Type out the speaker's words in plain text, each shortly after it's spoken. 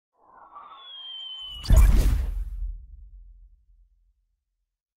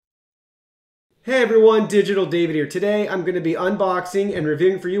Hey everyone, Digital David here. Today I'm going to be unboxing and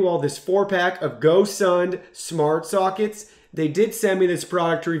reviewing for you all this 4-pack of Gosund smart sockets. They did send me this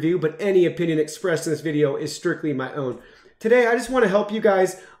product to review, but any opinion expressed in this video is strictly my own. Today I just want to help you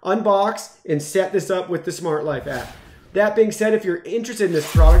guys unbox and set this up with the Smart Life app. That being said, if you're interested in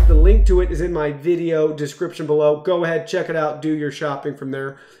this product, the link to it is in my video description below. Go ahead, check it out, do your shopping from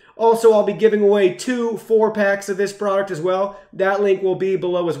there. Also, I'll be giving away 2 4-packs of this product as well. That link will be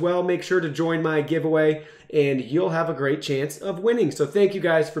below as well. Make sure to join my giveaway and you'll have a great chance of winning. So thank you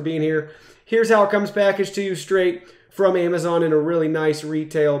guys for being here. Here's how it comes packaged to you straight from Amazon in a really nice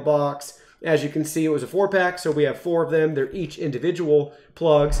retail box. As you can see, it was a 4-pack, so we have 4 of them. They're each individual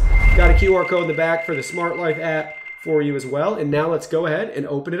plugs. Got a QR code in the back for the Smart Life app for you as well. And now let's go ahead and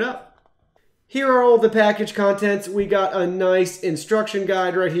open it up. Here are all the package contents. We got a nice instruction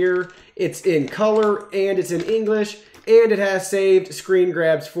guide right here. It's in color and it's in English, and it has saved screen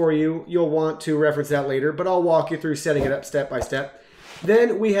grabs for you. You'll want to reference that later, but I'll walk you through setting it up step by step.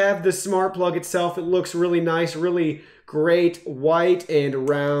 Then we have the smart plug itself. It looks really nice, really great white and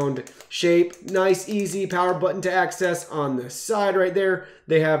round shape. Nice, easy power button to access on the side right there.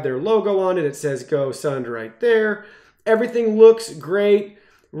 They have their logo on it. It says Gosund right there. Everything looks great.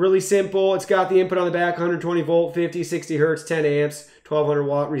 Really simple. It's got the input on the back, 120 volt, 50, 60 hertz, 10 amps, 1200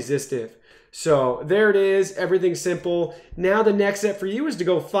 watt resistive. So there it is. Everything's simple. Now the next step for you is to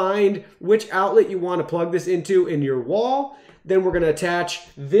go find which outlet you want to plug this into in your wall. Then we're going to attach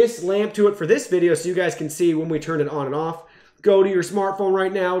this lamp to it for this video so you guys can see when we turn it on and off. Go to your smartphone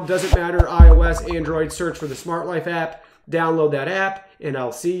right now. Doesn't matter, iOS, Android, search for the Smart Life app. Download that app, and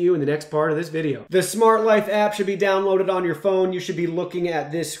I'll see you in the next part of this video. The Smart Life app should be downloaded on your phone. You should be looking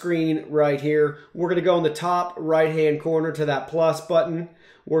at this screen right here. We're going to go in the top right-hand corner to that plus button.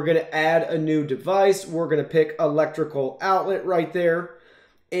 We're going to add a new device. We're going to pick electrical outlet right there.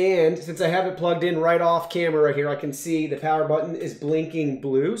 And since I have it plugged in right off camera right here, I can see the power button is blinking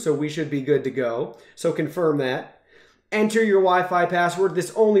blue, so we should be good to go. So confirm that. Enter your Wi-Fi password.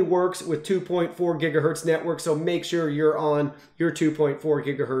 This only works with 2.4 gigahertz network, so make sure you're on your 2.4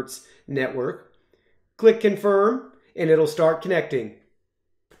 gigahertz network. Click confirm, and it'll start connecting.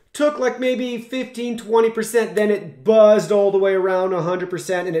 Took like maybe 15-20%, then it buzzed all the way around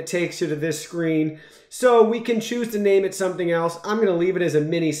 100%, and it takes you to this screen. So we can choose to name it something else. I'm going to leave it as a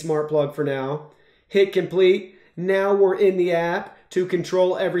mini smart plug for now. Hit complete. Now we're in the app to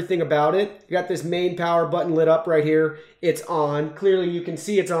control everything about it. You got this main power button lit up right here. It's on. Clearly you can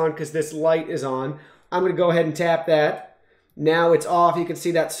see it's on because this light is on. I'm going to go ahead and tap that. Now it's off. You can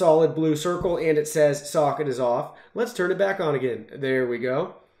see that solid blue circle and it says socket is off. Let's turn it back on again. There we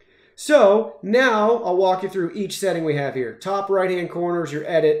go. So now I'll walk you through each setting we have here. Top right hand corner is your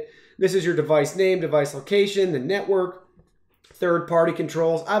edit. This is your device name, device location, the network, third-party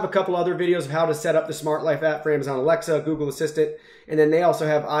controls. I have a couple other videos of how to set up the Smart Life app for Amazon Alexa, Google Assistant, and then they also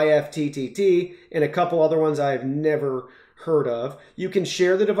have IFTTT and a couple other ones I've never heard of. You can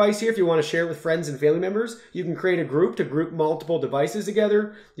share the device here if you want to share it with friends and family members. You can create a group to group multiple devices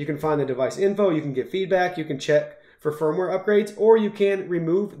together. You can find the device info. You can give feedback. You can check for firmware upgrades, or you can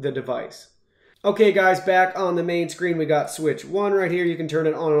remove the device. Okay guys, back on the main screen, we got switch 1 right here. You can turn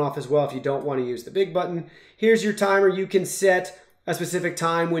it on and off as well if you don't want to use the big button. Here's your timer. You can set a specific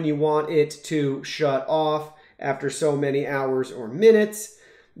time when you want it to shut off after so many hours or minutes.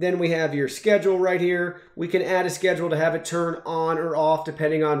 Then we have your schedule right here. We can add a schedule to have it turn on or off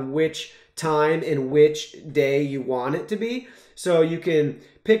depending on which time and which day you want it to be. So you can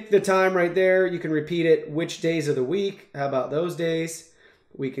pick the time right there. You can repeat it which days of the week. How about those days?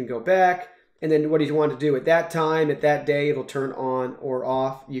 We can go back. And then what do you want to do at that time, at that day, it'll turn on or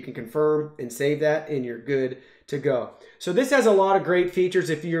off. You can confirm and save that and you're good to go. So this has a lot of great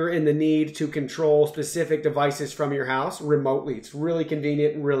features if you're in the need to control specific devices from your house remotely. It's really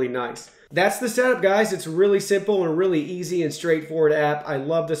convenient and really nice. That's the setup, guys. It's really simple and a really easy and straightforward app. I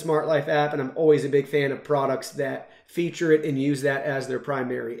love the Smart Life app and I'm always a big fan of products that feature it and use that as their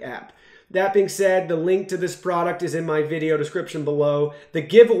primary app. That being said, the link to this product is in my video description below. The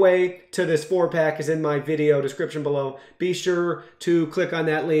giveaway to this 4-pack is in my video description below. Be sure to click on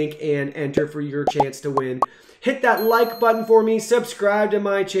that link and enter for your chance to win. Hit that like button for me. Subscribe to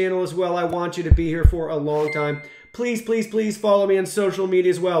my channel as well. I want you to be here for a long time. Please, please, please follow me on social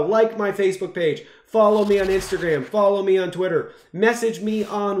media as well. Like my Facebook page. Follow me on Instagram. Follow me on Twitter. Message me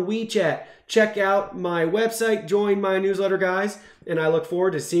on WeChat. Check out my website. Join my newsletter, guys. And I look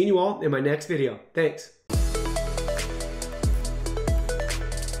forward to seeing you all in my next video. Thanks.